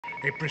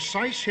A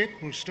precise hit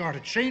will start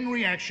a chain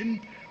reaction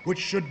which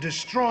should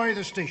destroy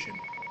the station.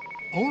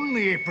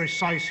 Only a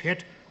precise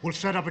hit will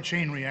set up a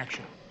chain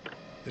reaction.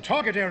 The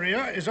target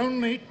area is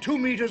only 2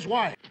 meters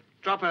wide.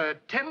 Drop a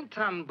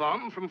 10-ton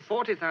bomb from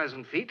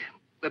 40,000 feet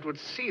that would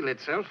seal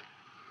itself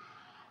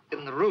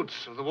in the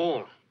roots of the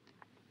wall.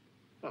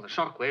 Well, the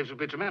shock waves would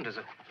be tremendous.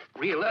 A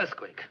real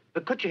earthquake.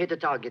 But could you hit a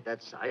target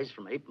that size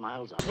from 8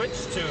 miles up?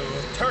 Switch to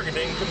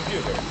targeting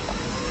computer.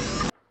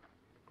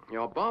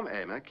 Your bomb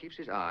aimer keeps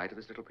his eye to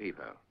this little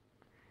peephole.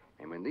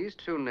 And when these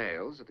 2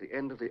 nails at the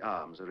end of the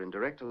arms are in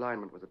direct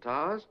alignment with the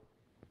towers,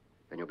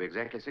 then you'll be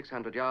exactly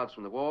 600 yards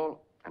from the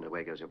wall, and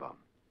away goes your bomb.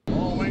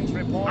 All wings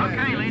reporting.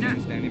 Okay, leader.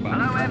 Standing by.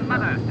 Hello, Ed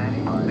Mother.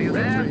 Standing by. Are you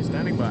there?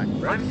 Standing by.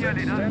 I'm here,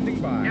 leader. Standing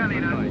by. Here,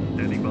 leader.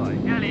 Standing by.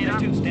 Here, leader.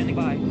 Standing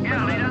by. Here,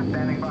 leader.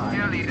 Standing by.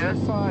 Here, leader.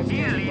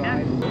 Here,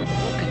 leader. Look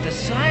at the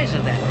size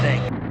of that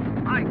thing.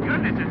 My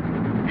goodness,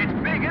 it's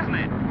big, isn't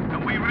it?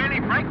 Can we really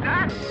break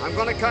that? I'm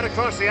going to cut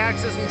across the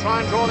axis and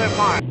try and draw their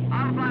fire.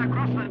 I'll fly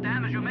across the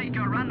dam as you make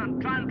your run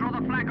and try and draw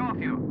the flag off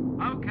you.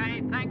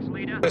 Okay, thanks,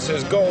 leader. This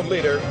is Gold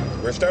Leader.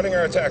 We're starting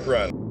our attack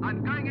run.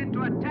 I'm going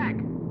into attack.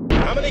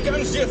 How many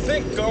guns do you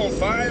think, Gold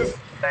 5?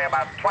 Say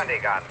about 20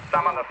 guns.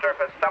 Some on the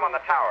surface, some on the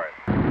towers.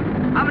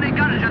 How many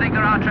guns do you think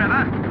there are,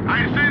 Trevor?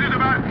 I say there's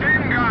about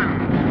 10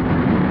 guns.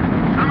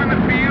 Some in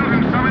the field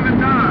and some in the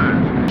towers.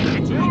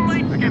 It's too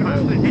late, Skipper.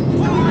 It's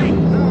too late.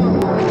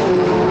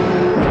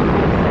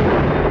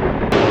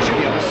 You should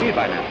be able to see it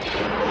by now.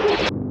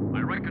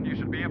 I reckon you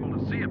should be able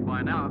to see it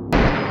by now.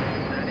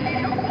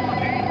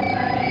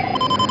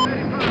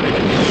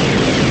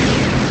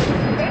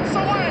 It's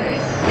away!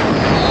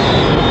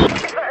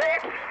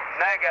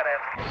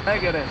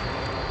 Negative.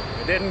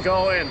 It didn't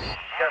go in.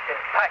 Just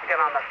impacting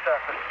on the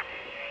surface.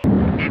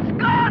 It's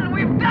gone!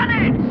 We've done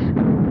it!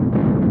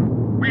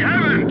 We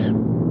haven't.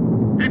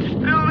 It's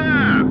still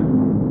there.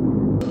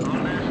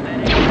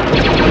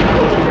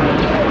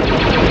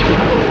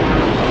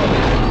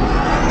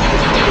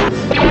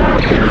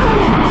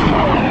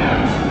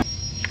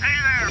 Hey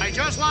there. I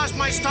just lost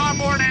my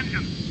starboard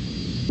engine.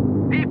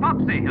 Hey,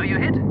 Popsy, are you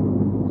hit?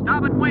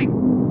 Starboard wing.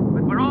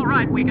 But we're all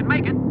right. We can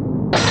make it.